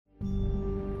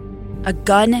a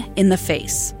gun in the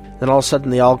face. Then all of a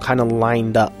sudden, they all kind of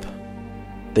lined up.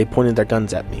 They pointed their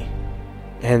guns at me.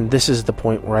 And this is the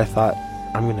point where I thought,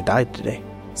 I'm going to die today.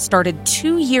 Started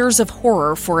 2 years of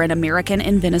horror for an American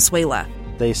in Venezuela.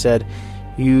 They said,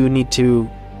 you need to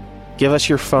give us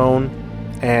your phone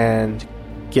and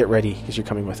get ready because you're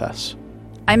coming with us.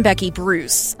 I'm Becky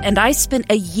Bruce, and I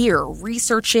spent a year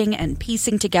researching and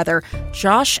piecing together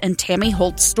Josh and Tammy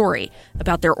Holt's story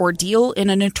about their ordeal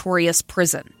in a notorious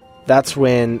prison. That's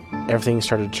when everything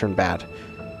started to turn bad.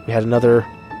 We had another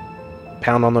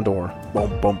pound on the door.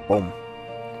 Boom, boom, boom.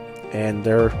 And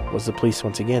there was the police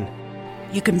once again.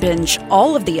 You can binge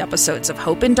all of the episodes of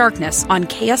Hope in Darkness on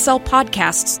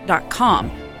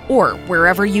KSLpodcasts.com or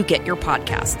wherever you get your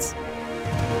podcasts.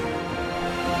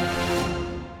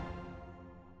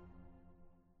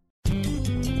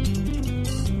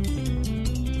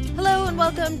 Hello and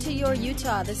welcome to Your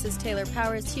Utah. This is Taylor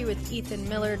Powers here with Ethan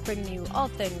Millard, bringing you all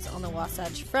things on the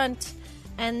Wasatch Front.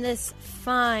 And this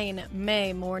fine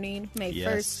May morning, May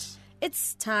 1st,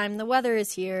 it's time. The weather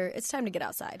is here. It's time to get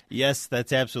outside. Yes,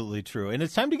 that's absolutely true. And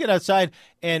it's time to get outside,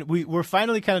 and we're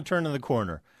finally kind of turning the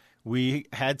corner. We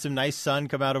had some nice sun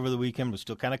come out over the weekend. It was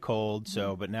still kind of cold,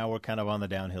 but now we're kind of on the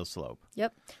downhill slope.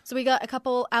 Yep. So we got a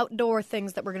couple outdoor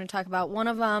things that we're going to talk about. One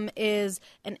of them is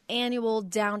an annual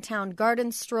downtown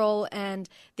garden stroll, and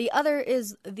the other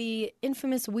is the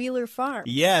infamous Wheeler Farm.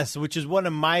 Yes, which is one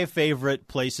of my favorite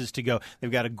places to go. They've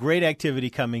got a great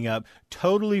activity coming up,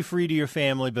 totally free to your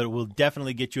family, but it will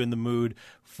definitely get you in the mood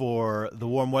for the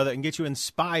warm weather and get you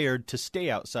inspired to stay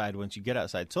outside once you get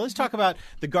outside. So let's talk about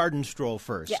the garden stroll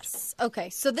first. Yes. Okay.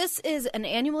 So this is an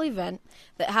annual event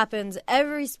that happens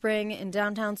every spring in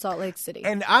downtown Salt Lake City.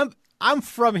 And I'm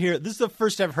from here. This is the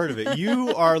first I've heard of it.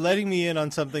 You are letting me in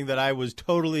on something that I was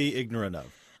totally ignorant of.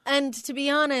 And to be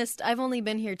honest, I've only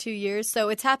been here 2 years, so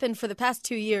it's happened for the past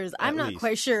 2 years. I'm not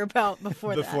quite sure about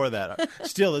before that. Before that.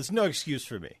 Still, it's no excuse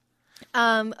for me.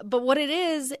 But what it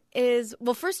is,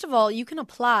 well, first of all, you can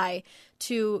apply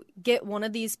to get one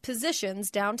of these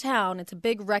positions downtown. It's a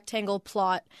big rectangle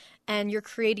plot, and you're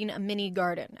creating a mini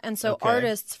garden. And so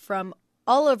artists from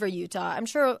all over Utah, I'm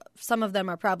sure some of them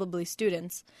are probably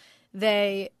students,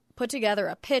 they put together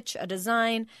a pitch, a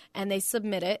design, and they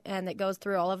submit it, and it goes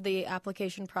through all of the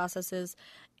application processes,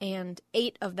 and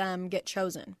 8 of them get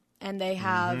chosen. And they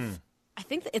have, I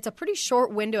think it's a pretty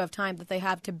short window of time that they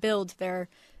have to build their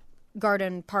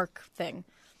garden park thing.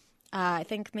 I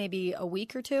think maybe a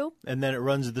week or 2. And then it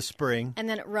runs the spring. And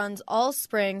then it runs all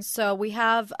spring. So we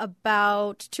have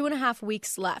about 2.5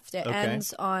 weeks left. It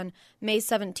ends on May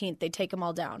 17th. They take them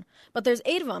all down. But there's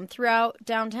 8 of them throughout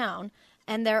downtown,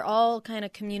 and they're all kind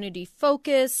of community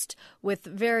focused with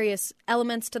various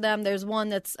elements to them. There's one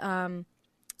that's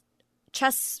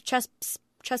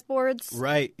chessboards,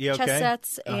 right? Yeah, chess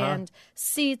sets, and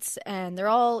seats, and they're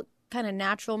all kind of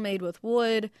natural, made with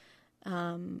wood.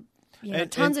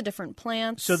 Tons of different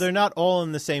plants. So they're not all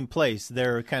in the same place.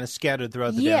 They're kind of scattered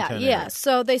throughout the downtown area. Yeah.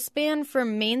 So they span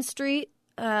from Main Street,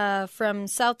 from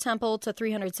South Temple to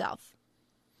 300 South.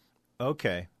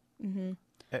 Okay. Mm-hmm.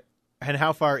 And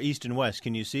how far east and west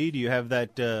can you see? Do you have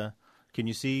that? Can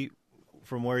you see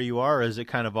from where you are, or is it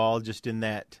kind of all just in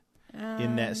that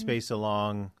space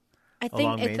along? I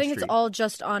think it's all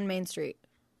just on Main Street.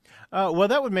 Well,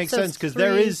 that would make sense because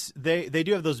they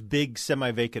do have those big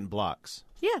semi-vacant blocks.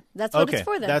 Yeah, that's what it's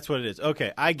for them. That's what it is.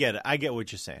 Okay, I get it. I get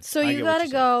what you're saying. So you got to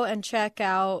go and check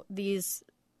out these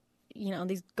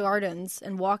gardens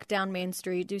and walk down Main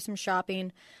Street, do some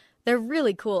shopping. They're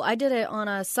really cool. I did it on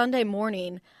a Sunday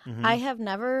morning. Mm-hmm. I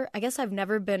guess I've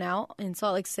never been out in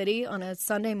Salt Lake City on a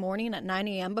Sunday morning at 9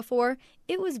 a.m. before.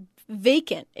 It was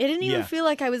vacant. It didn't even feel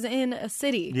like I was in a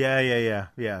city.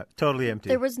 Yeah. Totally empty.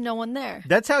 There was no one there.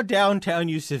 That's how downtown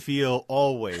used to feel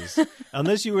always.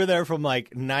 Unless you were there from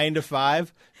like 9 to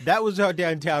 5, that was how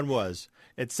downtown was.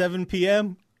 At 7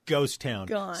 p.m., ghost town.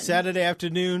 Gone. Saturday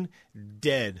afternoon,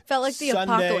 dead. Felt like the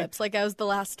apocalypse, like I was the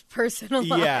last person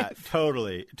alive. Yeah,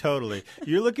 totally.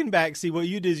 You're looking back, see, what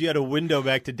you did is you had a window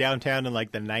back to downtown in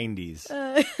like the 90s,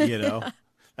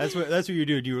 That's what you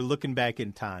did. You were looking back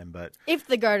in time, but if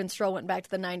the garden stroll went back to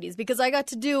the 90s, because I got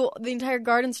to do the entire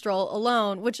garden stroll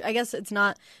alone, which I guess it's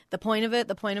not the point of it.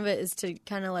 The point of it is to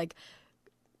kind of like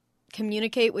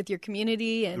communicate with your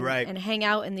community and hang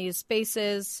out in these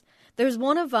spaces. There's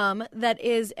one of them that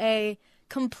is a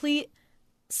complete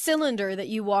cylinder that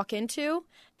you walk into,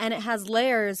 and it has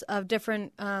layers of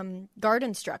different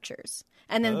garden structures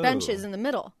and then benches in the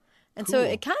middle. And so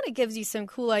it kind of gives you some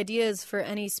cool ideas for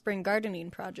any spring gardening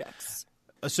projects.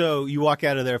 So you walk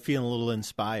out of there feeling a little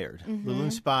inspired. A little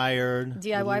inspired.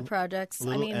 DIY projects. A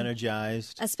little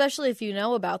energized. Especially if you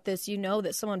know about this, you know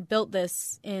that someone built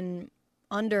this in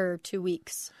under 2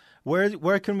 weeks.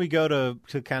 Where can we go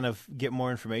to kind of get more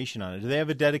information on it? Do they have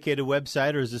a dedicated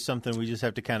website, or is this something we just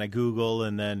have to kind of Google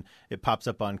and then it pops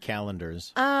up on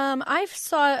calendars? I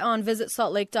saw it on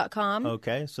visitsaltlake.com.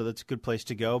 Okay, so that's a good place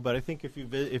to go. But I think if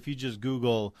you just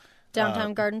Google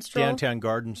Downtown Garden Stroll. Downtown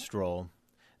Garden Stroll,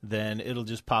 then it'll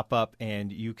just pop up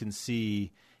and you can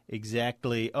see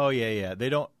exactly. Oh yeah. They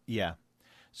don't. Yeah.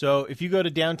 So if you go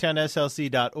to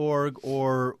downtownslc.org,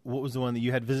 or what was the one that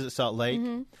you had, Visit Salt Lake?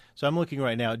 So I'm looking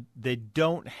right now. They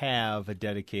don't have a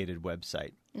dedicated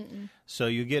website. So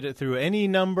you get it through any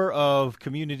number of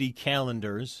community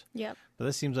calendars. Yep. But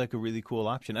that seems like a really cool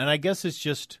option. And I guess it's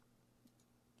just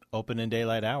open in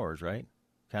daylight hours, right?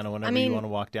 Kind of whenever you want to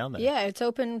walk down there. Yeah, it's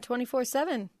open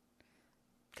 24/7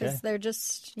 because they're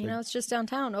just, it's just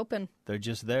downtown, open. They're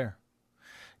just there.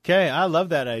 Okay, I love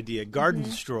that idea. Garden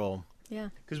stroll. Yeah.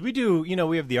 Because we do,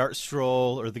 we have the art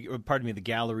stroll, or the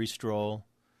gallery stroll.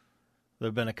 There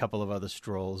have been a couple of other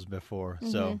strolls before,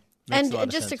 so makes a lot of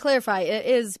just to sense. clarify, it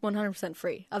is 100%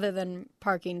 free, other than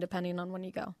parking, depending on when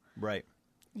you go. Right.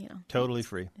 Totally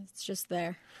free. It's just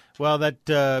there. Well,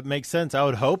 that makes sense. I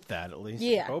would hope that, at least.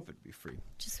 Yeah. I hope it'd be free.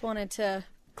 Just wanted to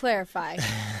clarify.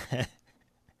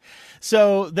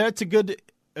 So that's a good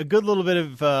little bit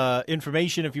of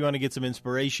information if you want to get some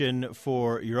inspiration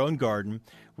for your own garden.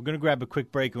 We're going to grab a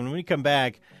quick break. When we come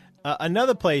back,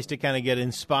 another place to kind of get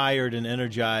inspired and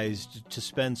energized to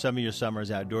spend some of your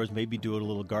summers outdoors, maybe do a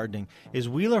little gardening, is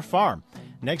Wheeler Farm.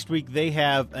 Next week, they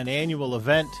have an annual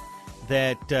event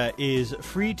that is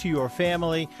free to your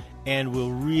family and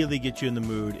will really get you in the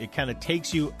mood. It kind of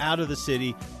takes you out of the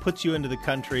city, puts you into the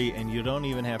country, and you don't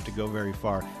even have to go very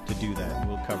far to do that.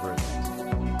 We'll cover it next.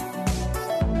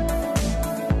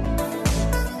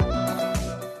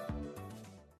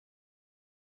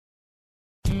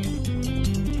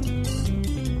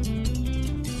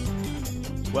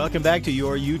 Welcome back to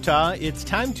Your Utah. It's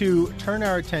time to turn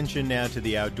our attention now to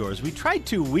the outdoors. We tried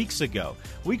 2 weeks ago.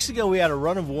 Weeks ago, we had a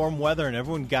run of warm weather, and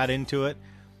everyone got into it.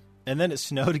 And then it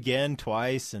snowed again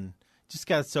twice, and just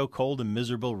got so cold and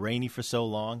miserable, rainy for so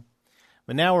long.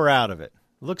 But now we're out of it.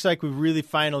 Looks like we've really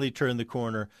finally turned the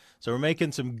corner. So we're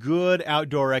making some good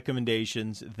outdoor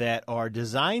recommendations that are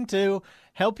designed to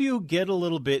help you get a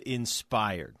little bit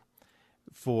inspired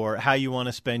for how you want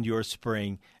to spend your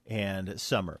spring and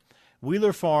summer.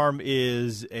 Wheeler Farm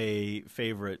is a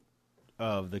favorite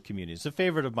of the community. It's a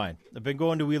favorite of mine. I've been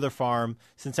going to Wheeler Farm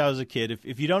since I was a kid.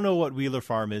 If you don't know what Wheeler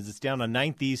Farm is, it's down on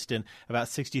 9th East and about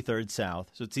 63rd South.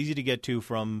 So it's easy to get to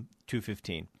from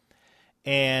 215.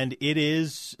 And it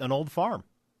is an old farm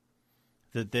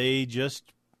that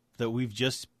we've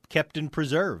just kept and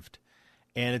preserved.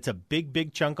 And it's a big,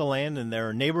 big chunk of land, and there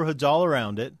are neighborhoods all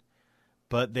around it.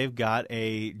 But they've got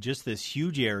just this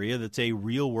huge area that's a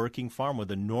real working farm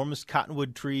with enormous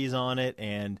cottonwood trees on it,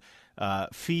 and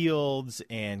fields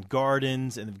and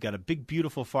gardens, and they've got a big,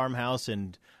 beautiful farmhouse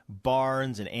and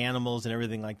barns and animals and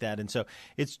everything like that. And so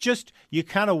it's just, you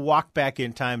kind of walk back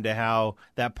in time to how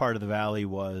that part of the valley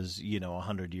was,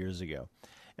 100 years ago.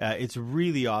 It's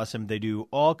really awesome. They do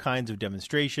all kinds of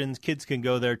demonstrations. Kids can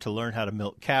go there to learn how to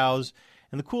milk cows.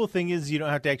 And the cool thing is you don't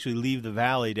have to actually leave the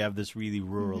valley to have this really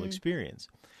rural experience.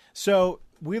 So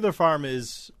Wheeler Farm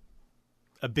is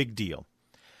a big deal.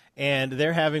 And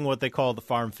they're having what they call the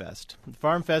Farm Fest. The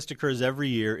Farm Fest occurs every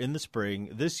year in the spring.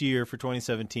 This year, for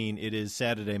 2017, it is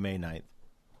Saturday, May 9th.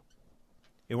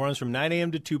 It runs from 9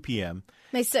 a.m. to 2 p.m.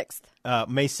 May 6th.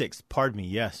 May 6th. Pardon me.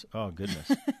 Yes. Oh,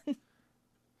 goodness.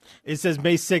 It says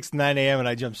May 6th, 9 a.m., and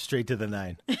I jumped straight to the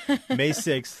 9. May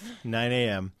 6th, 9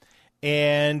 a.m.,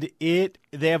 and they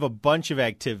have a bunch of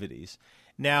activities.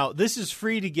 Now, this is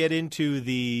free to get into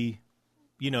the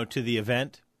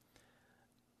event.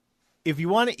 If you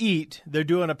want to eat, they're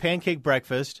doing a pancake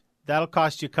breakfast. That'll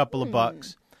cost you a couple of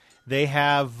bucks. They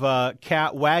have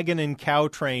wagon and cow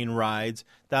train rides.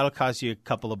 That'll cost you a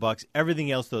couple of bucks. Everything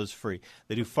else, though, is free.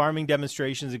 They do farming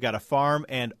demonstrations. They've got a farm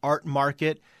and art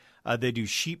market. They do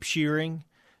sheep shearing,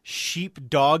 sheep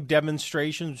dog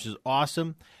demonstrations, which is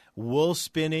awesome. Wool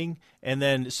spinning, and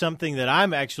then something that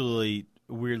I'm actually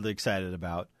weirdly excited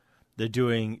about, they're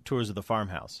doing tours of the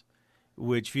farmhouse,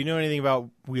 which, if you know anything about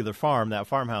Wheeler Farm, that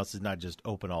farmhouse is not just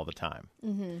open all the time.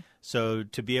 Mm-hmm. So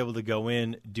to be able to go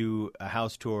in, do a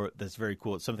house tour, that's very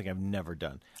cool. It's something I've never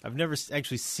done. I've never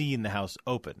actually seen the house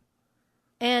open.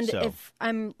 And if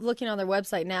I'm looking on their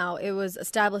website now, it was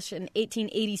established in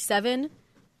 1887.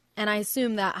 And I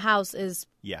assume that house is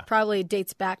probably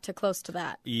dates back to close to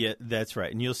that. Yeah, that's right.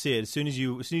 And you'll see it as soon as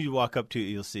you walk up to it.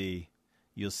 You'll see,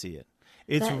 you'll see it.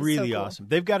 It's That is really so cool. awesome.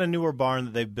 They've got a newer barn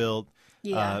that they've built.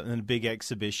 Yeah. And a big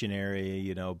exhibition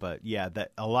area, but yeah,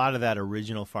 that a lot of that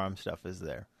original farm stuff is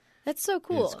there. That's so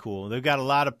cool. It's cool. They've got a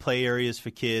lot of play areas for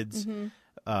kids.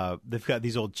 They've got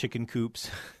these old chicken coops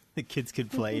that kids could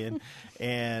play in,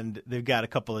 and they've got a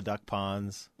couple of duck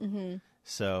ponds.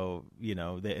 So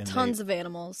Tons of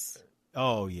animals.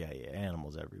 Oh yeah,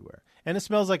 animals everywhere, and it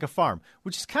smells like a farm,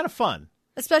 which is kind of fun.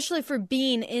 Especially for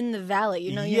being in the valley.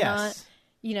 You're Yes.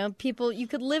 not, people, you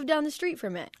could live down the street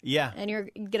from it. Yeah, And you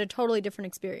get a totally different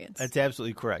experience. that's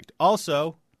absolutely correct.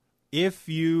 Also, if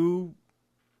you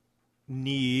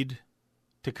need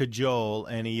to cajole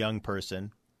any young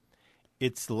person,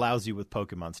 it's lousy with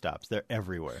Pokemon stops. They're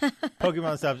everywhere.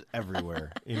 Pokemon stops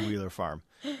everywhere in Wheeler Farm.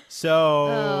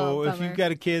 So if bummer. you've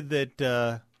got a kid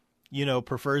that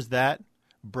prefers that,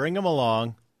 bring them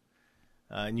along,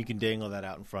 and you can dangle that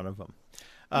out in front of them.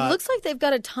 It looks like they've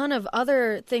got a ton of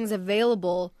other things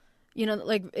available.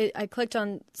 I clicked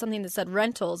on something that said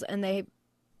rentals, and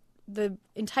the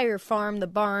entire farm, the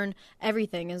barn,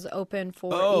 everything is open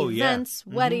for events,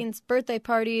 weddings, birthday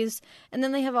parties, and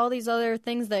then they have all these other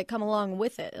things that come along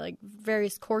with it, like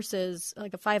various courses,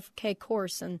 like a 5K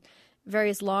course and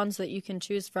various lawns that you can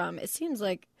choose from. It seems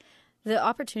like the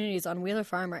opportunities on Wheeler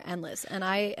Farm are endless, and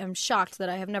I am shocked that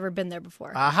I have never been there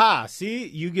before. Aha! See,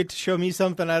 you get to show me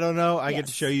something I don't know. I get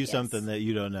to Yes, show you yes. something that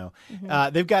you don't know.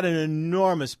 They've got an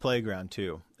enormous playground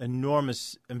too,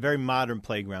 enormous and very modern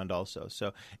playground also.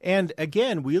 So, and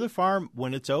again, Wheeler Farm,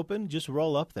 when it's open, just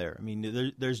roll up there. I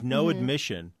mean, there's no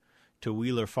admission to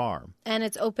Wheeler Farm. And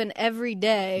it's open every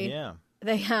day. Yeah,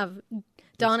 They have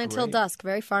dawn until great. dusk,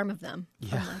 very farm of them.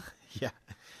 yeah, yeah.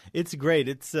 It's great.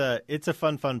 It's a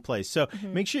fun place. So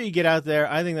make sure you get out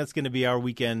there. I think that's going to be our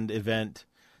weekend event,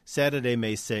 Saturday,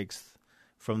 May 6th,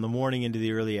 from the morning into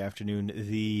the early afternoon,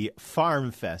 the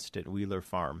Farm Fest at Wheeler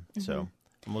Farm. So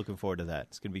I'm looking forward to that.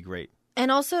 It's going to be great. And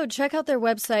also check out their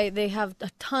website. They have a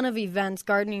ton of events,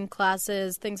 gardening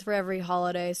classes, things for every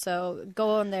holiday. So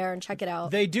go on there and check it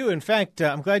out. They do. In fact,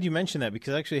 I'm glad you mentioned that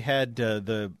because I actually had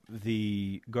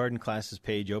the garden classes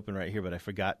page open right here, but I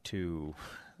forgot to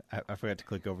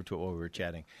click over to it while we were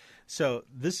chatting. So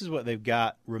this is what they've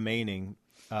got remaining.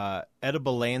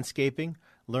 Edible landscaping.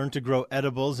 Learn to grow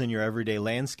edibles in your everyday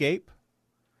landscape.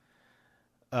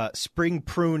 Spring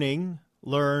pruning.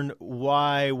 Learn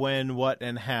why, when, what,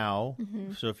 and how.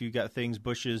 So if you've got things,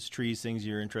 bushes, trees, things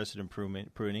you're interested in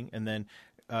pruning. And then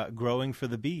growing for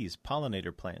the bees,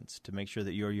 pollinator plants, to make sure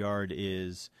that your yard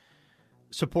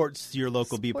supports your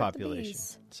local bee Support the population.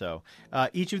 bees. So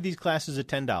each of these classes are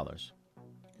 $10.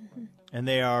 And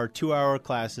they are 2-hour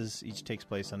classes. Each takes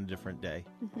place on a different day.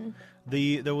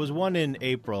 There was one in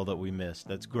April that we missed.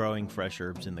 That's growing fresh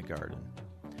herbs in the garden.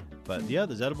 But the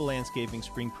others, edible landscaping,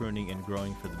 spring pruning, and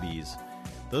growing for the bees.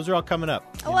 Those are all coming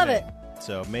up. I love May. it.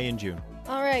 So May and June.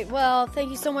 All right. Well, thank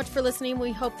you so much for listening.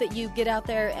 We hope that you get out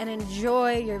there and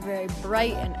enjoy your very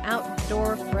bright and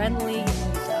outdoor friendly